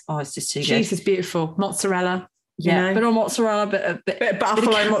 isn't it? Oh, it's just too good. Cheese is beautiful. Mozzarella. Yeah, but on mozzarella, bit of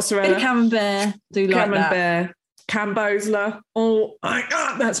buffalo mozzarella. Bit of camembert. Camembert. Cambosla. Oh my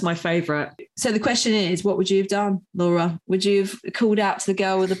God, that's my favourite. So the question is, what would you have done, Laura? Would you have called out to the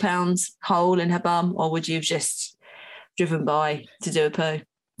girl with the pounds hole in her bum, or would you have just driven by to do a poo?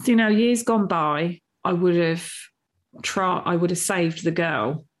 So, years gone by, I would have saved the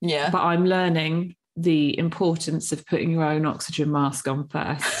girl. Yeah. But I'm learning the importance of putting your own oxygen mask on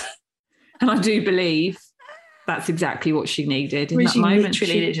first. And I do believe that's exactly what she needed in that moment. She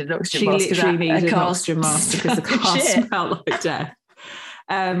literally needed an oxygen mask because the car smelled like death.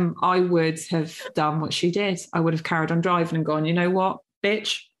 I would have done what she did. I would have carried on driving and gone, you know what,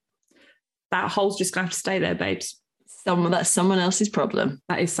 bitch? That hole's just going to have to stay there, babes. That's someone else's problem.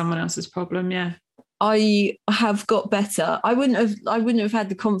 That is someone else's problem, yeah. I have got better. I wouldn't have had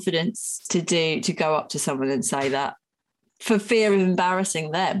the confidence to go up to someone and say that, for fear of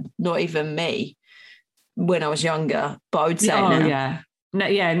embarrassing them, not even me, when I was younger. But I would say now. Yeah. No,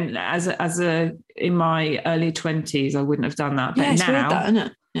 yeah, in my early 20s, I wouldn't have done that. But it's now, weird that, isn't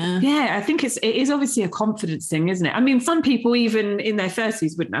it? Yeah, I think it is obviously a confidence thing, isn't it? I mean, some people even in their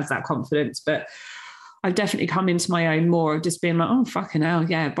 30s wouldn't have that confidence, but I've definitely come into my own more of just being like, oh, fucking hell,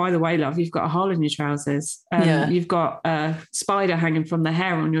 yeah, by the way, love, you've got a hole in your trousers. You've got a spider hanging from the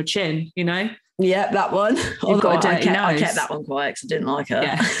hair on your chin, Yeah, that one. You've got a dirty nose. I kept that one quiet because I didn't like her.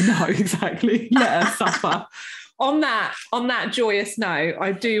 Yeah, no, exactly. Let her suffer. On that joyous note,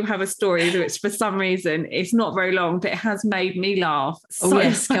 I do have a story which, for some reason, it's not very long, but it has made me laugh.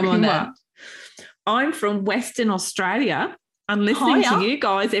 Come on then. I'm from Western Australia. I'm listening to you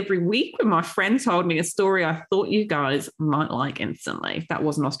guys every week when my friend told me a story I thought you guys might like instantly. That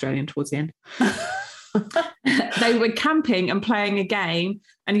wasn't Australian towards the end. They were camping and playing a game,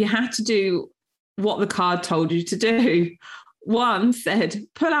 and you had to do what the card told you to do. One said,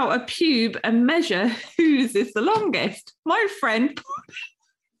 pull out a pube and measure whose is the longest. My friend pulled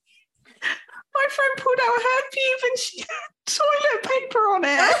out her pube and she had toilet paper on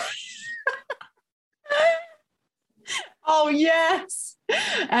it. Oh, yes.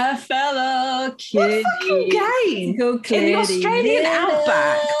 A fellow kitty. What fucking game in the Australian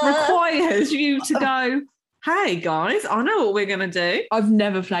outback requires you to go, hey, guys, I know what we're going to do. I've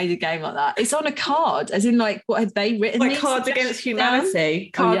never played a game like that. It's on a card, as in, like, what have they written? Like Cards Against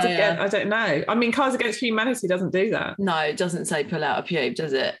Humanity. I don't know. I mean, Cards Against Humanity doesn't do that. No, it doesn't say pull out a pube,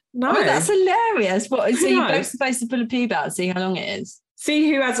 does it? No. Oh, that's hilarious. What? So you're both supposed to pull a pube out and see how long it is?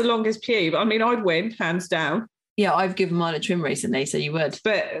 See who has the longest pube. I mean, I'd win, hands down. Yeah, I've given mine a trim recently, so you would.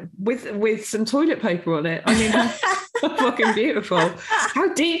 But with some toilet paper on it. I mean, that's fucking beautiful.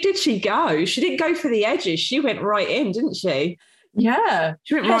 How deep did she go? She didn't go for the edges. She went right in, didn't she? Yeah.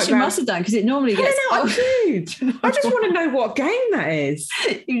 She went right she must have done, because it normally gets... Dude, I just want to know what game that is.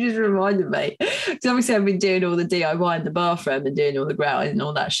 You just reminded me. Because obviously I've been doing all the DIY in the bathroom and doing all the grouting and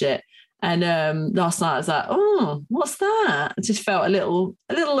all that shit. And last night I was like, oh, what's that? I just felt a little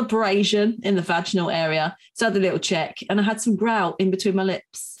abrasion in the vaginal area. So I had a little check, and I had some grout in between my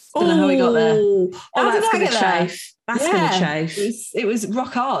lips. Don't know how we got there. Oh, that's going to chafe. That's going to chafe. It was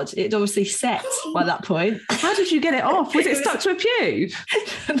rock hard. It obviously set by that point. How did you get it off? Was it stuck to a pube?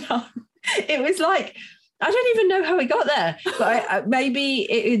 No, it was like... I don't even know how it got there, but maybe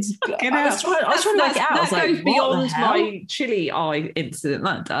it's... I was trying to work it out. That goes beyond my chili eye incident,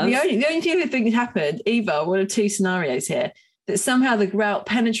 that does. The only thing that happened, either one of two scenarios here. that somehow the grout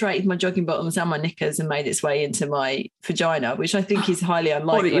penetrated my jogging bottoms and my knickers and made its way into my vagina, which I think is highly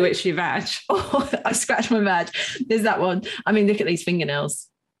unlikely. Or that you itch your vag. Oh, I scratched my vag. There's that one. I mean, look at these fingernails.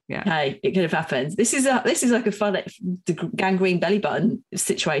 Yeah. Hey, it could have happened. This is like a fun the gangrene belly button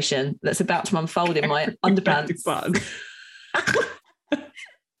situation that's about to unfold in my underpants.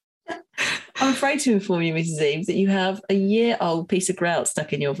 I'm afraid to inform you, Mrs. Eames, that you have a year-old piece of grout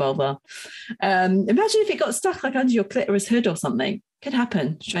stuck in your vulva. Imagine if it got stuck like under your clitoris hood or something. Could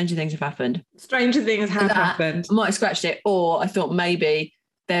happen. Stranger things have happened. Stranger things have happened. I might have scratched it, or I thought maybe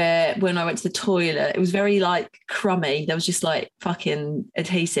when I went to the toilet, it was very like crummy. There was just like fucking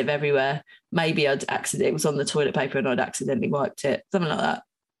adhesive everywhere. Maybe it was on the toilet paper and I'd accidentally wiped it. Something like that.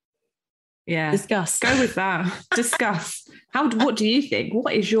 Yeah. Discuss. Go with that. Discuss. What do you think?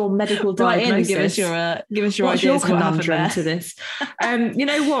 What is your medical diagnosis? Give us your What's ideas. your conundrum to this? You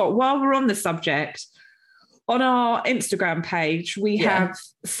know what? While we're on the subject, on our Instagram page, we have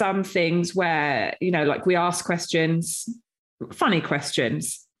some things where, like we ask questions, funny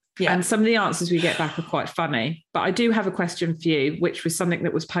questions. Yeah. And some of the answers we get back are quite funny. But I do have a question for you, which was something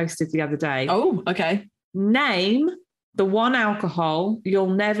that was posted the other day. Oh, okay. Name the one alcohol you'll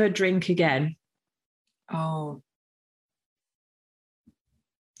never drink again. Oh.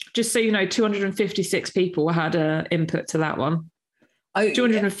 Just so you know, 256 people had an input to that one.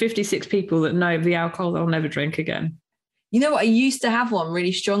 256 people that know the alcohol they'll never drink again. You know what? I used to have one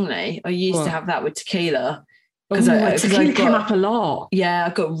really strongly. I used to have that with tequila. Tequila came up a lot. Yeah,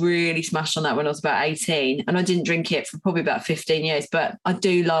 I got really smashed on that when I was about 18 and I didn't drink it for probably about 15 years. But I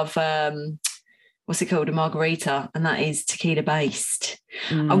do love, what's it called? A margarita. And that is tequila based.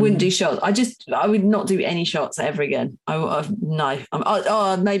 I wouldn't do shots. I would not do any shots ever again. No.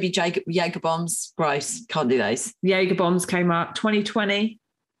 Maybe Jaeger bombs. Gross. Can't do those. Jaeger bombs came up. 2020.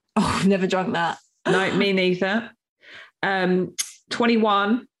 Oh, never drunk that. No, me neither.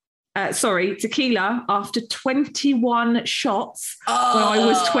 21. Tequila after 21 shots when I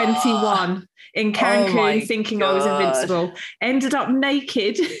was 21 in Cancun, thinking I was invincible. Ended up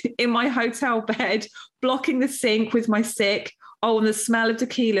naked in my hotel bed, blocking the sink with my sick. Oh, and the smell of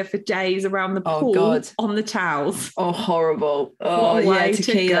tequila for days around the pool on the towels. Oh, horrible. Oh, yeah,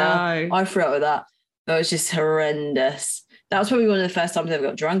 tequila. I threw up with that. That was just horrendous. That was probably one of the first times I ever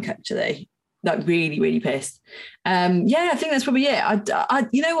got drunk, actually. Like really, really pissed. I think that's probably it. I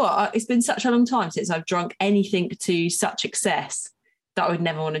you know what? It's been such a long time since I've drunk anything to such excess that I would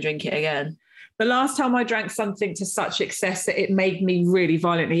never want to drink it again. The last time I drank something to such excess that it made me really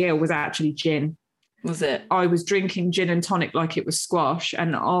violently ill was actually gin. Was it? I was drinking gin and tonic like it was squash,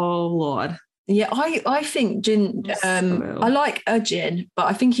 and oh Lord. Yeah, I think gin. I like a gin, but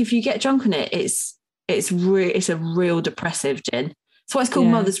I think if you get drunk on it, it's a real depressive gin. That's why it's called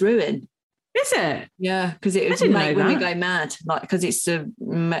Mother's Ruin. Is it? Yeah, because it would make women go mad, like because it's a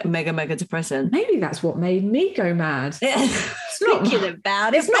mega depressant. Maybe that's what made me go mad. It's not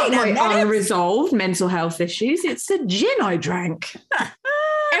about it. It's not my unresolved mental health issues. It's the gin I drank.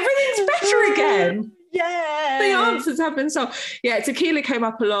 Everything's better again. Yeah, the answers have been solved. Yeah, tequila came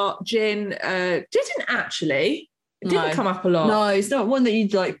up a lot. Gin didn't actually. It didn't come up a lot. No, it's not one that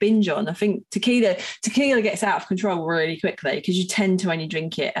you'd like binge on. I think tequila gets out of control really quickly because you tend to only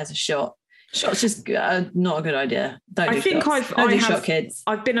drink it as a shot. Shot's just not a good idea. Don't do shot, kids.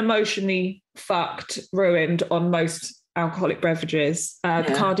 I've been emotionally ruined on most alcoholic beverages.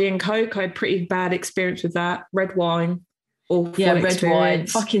 Bacardi and Coke, I had pretty bad experience with that. Red wine, awful experience. Wine.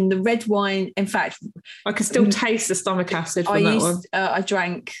 Fucking the red wine. In fact, I could still taste the stomach acid from that one. I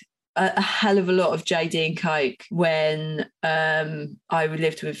drank a hell of a lot of JD and Coke when I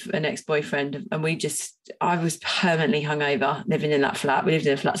lived with an ex-boyfriend, and I was permanently hungover living in that flat. We lived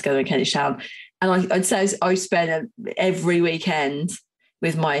in a flat together in Kentish Town, and I'd say I spent every weekend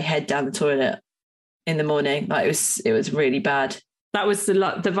with my head down the toilet in the morning. Like it was really bad. That was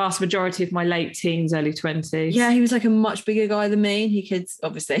the vast majority of my late teens, early 20s. Yeah, he was like a much bigger guy than me, and he could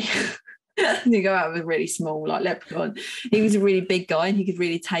obviously you go out with a really small like leprechaun. He was a really big guy and he could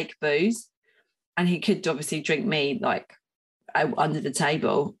really take booze, and he could obviously drink me like under the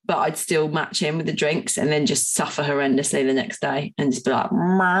table, but I'd still match him with the drinks and then just suffer horrendously the next day and just be like,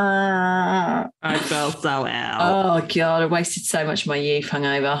 Mah. I felt so ill. Oh God, I wasted so much of my youth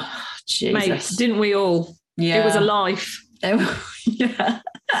hungover. Jesus. Mate, didn't we all? Yeah. It was a life. Yeah.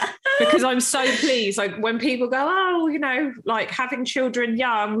 Because I'm so pleased. Like when people go, oh, like having children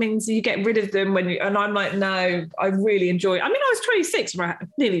young means you get rid of them and I'm like, no, I really enjoy it. I mean, I was 26,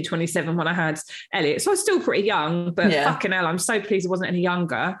 nearly 27 when I had Elliot. So I was still pretty young, but fucking hell, I'm so pleased I wasn't any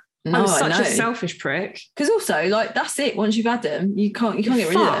younger. No, I'm such I know. a selfish prick. Because also, like, that's it. Once you've had them, you can't get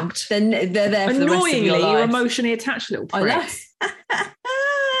rid of them. Then they're there for the rest of Annoyingly, your life. you're emotionally attached, little pricks.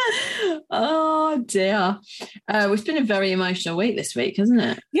 Oh dear. It's been a very emotional week this week, hasn't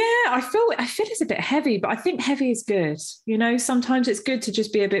it? Yeah, I feel it's a bit heavy, but I think heavy is good. You know, sometimes it's good to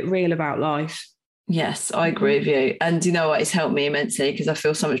just be a bit real about life. Yes, I agree with you. And you know what? It's helped me immensely because I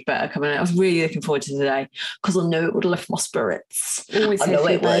feel so much better coming out. I was really looking forward to today because I knew it would lift my spirits. Always I know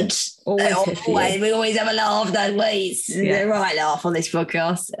it would. Always. We always have a laugh, don't we? Yeah. Right laugh on this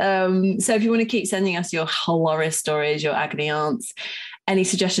podcast. So if you want to keep sending us your hilarious stories, your agony aunts, any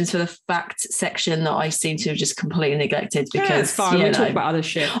suggestions for the fact section that I seem to have just completely neglected because it's fine. We'll talk about other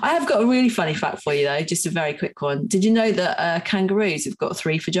shit. I have got a really funny fact for you though, just a very quick one. Did you know that kangaroos have got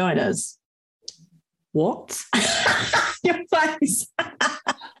 3 vaginas? What? Your face. Is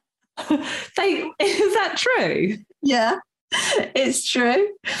that true? Yeah, it's true.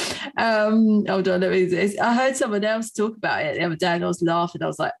 Hold on, I heard someone else talk about it the other day and I was laughing. I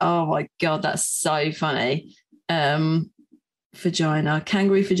was like, oh my God, that's so funny. Vagina,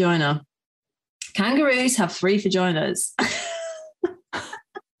 kangaroo vagina. Kangaroos have 3 vaginas.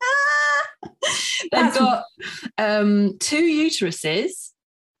 They've got 2 uteruses.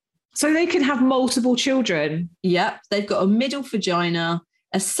 So they can have multiple children. Yep. They've got a middle vagina,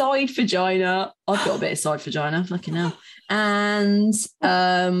 a side vagina. I've got a bit of side vagina, fucking hell. And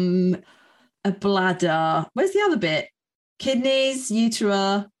a bladder. Where's the other bit? Kidneys,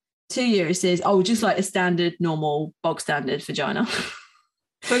 utera, 2 uteruses. Oh, just like a standard, normal, bog standard vagina.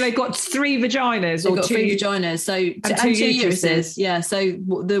 So they've got 3 vaginas. They've got 3 vaginas. So and 2 uteruses. Yeah. So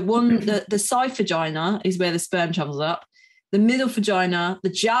the one, the side vagina is where the sperm travels up. The middle vagina, the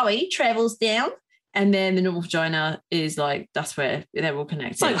joey, travels down. And then the normal vagina is like, that's where they're all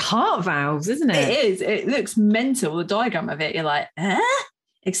connected. It's like heart valves, isn't it? It is. It looks mental. The diagram of it, you're like,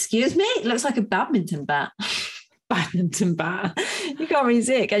 excuse me? It looks like a badminton bat. Badminton bat. You can't really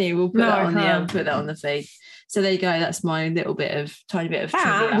see it, can you? We'll put that on the feed. So there you go. That's my little bit of tiny bit of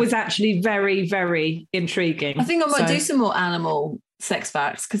that trivia. Was actually very, very intriguing. I think I might do some more animal sex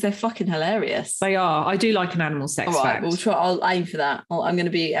facts because they're fucking hilarious. They are. I do like an animal sex fact. We'll try. I'll aim for that. I'm going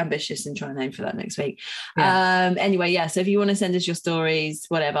to be ambitious and try and aim for that next week. Yeah. Anyway, yeah. So if you want to send us your stories,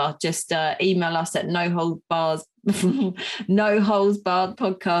 whatever, just email us at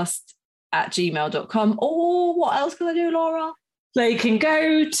noholesbarredpodcast@gmail.com. Or what else can I do, Laura? They can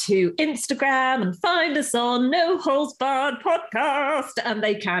go to Instagram and find us on No Holes Barred Podcast, and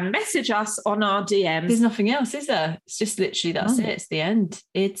they can message us on our DMs. There's nothing else, is there? It's just literally that's it. It's the end.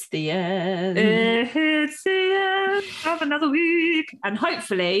 It's the end. It's the end of another week. And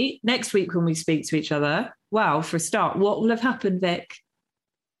hopefully next week when we speak to each other, well, for a start, what will have happened, Vic?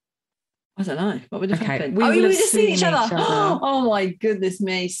 I don't know. What would have happened? We will have seen each other. other. Oh my goodness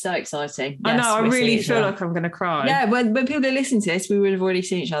me. So exciting. I know. I really feel like I'm going to cry. Yeah. When people are listening to this, we would have already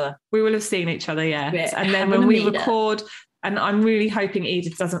seen each other. We will have seen each other, yeah. But and then when we record, and I'm really hoping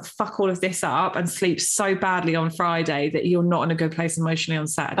Edith doesn't fuck all of this up and sleep so badly on Friday that you're not in a good place emotionally on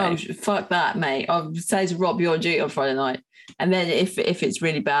Saturday. Oh, fuck that, mate. I'll say to Rob, you're on duty on Friday night. And then if it's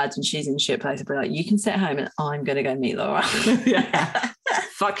really bad and she's in a shit place, I'll be like, you can sit home and I'm going to go meet Laura. Yeah.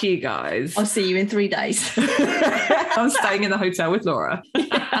 Fuck you guys. I'll see you in 3 days. I'm staying in the hotel with Laura.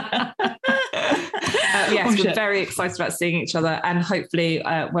 Yes, we're very excited about seeing each other. And hopefully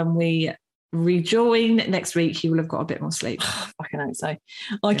when we rejoin next week, you will have got a bit more sleep. Fucking hope so.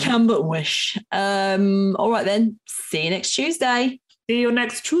 I can but wish. All right then. See you next Tuesday. See you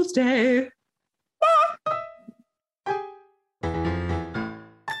next Tuesday. Bye.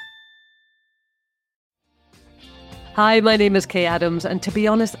 Hi, my name is Kay Adams, and to be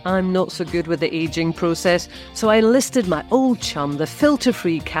honest, I'm not so good with the ageing process, so I enlisted my old chum, the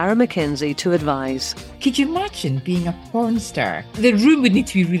filter-free Cara McKenzie, to advise. Could you imagine being a porn star? The room would need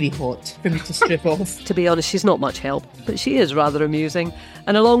to be really hot for me to strip off. To be honest, she's not much help, but she is rather amusing.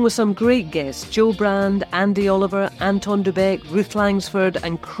 And along with some great guests, Joe Brand, Andy Oliver, Anton Dubeck, Ruth Langsford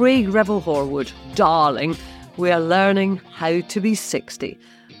and Craig Revel-Horwood, darling, we are learning how to be 60.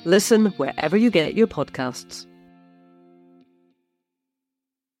 Listen wherever you get your podcasts.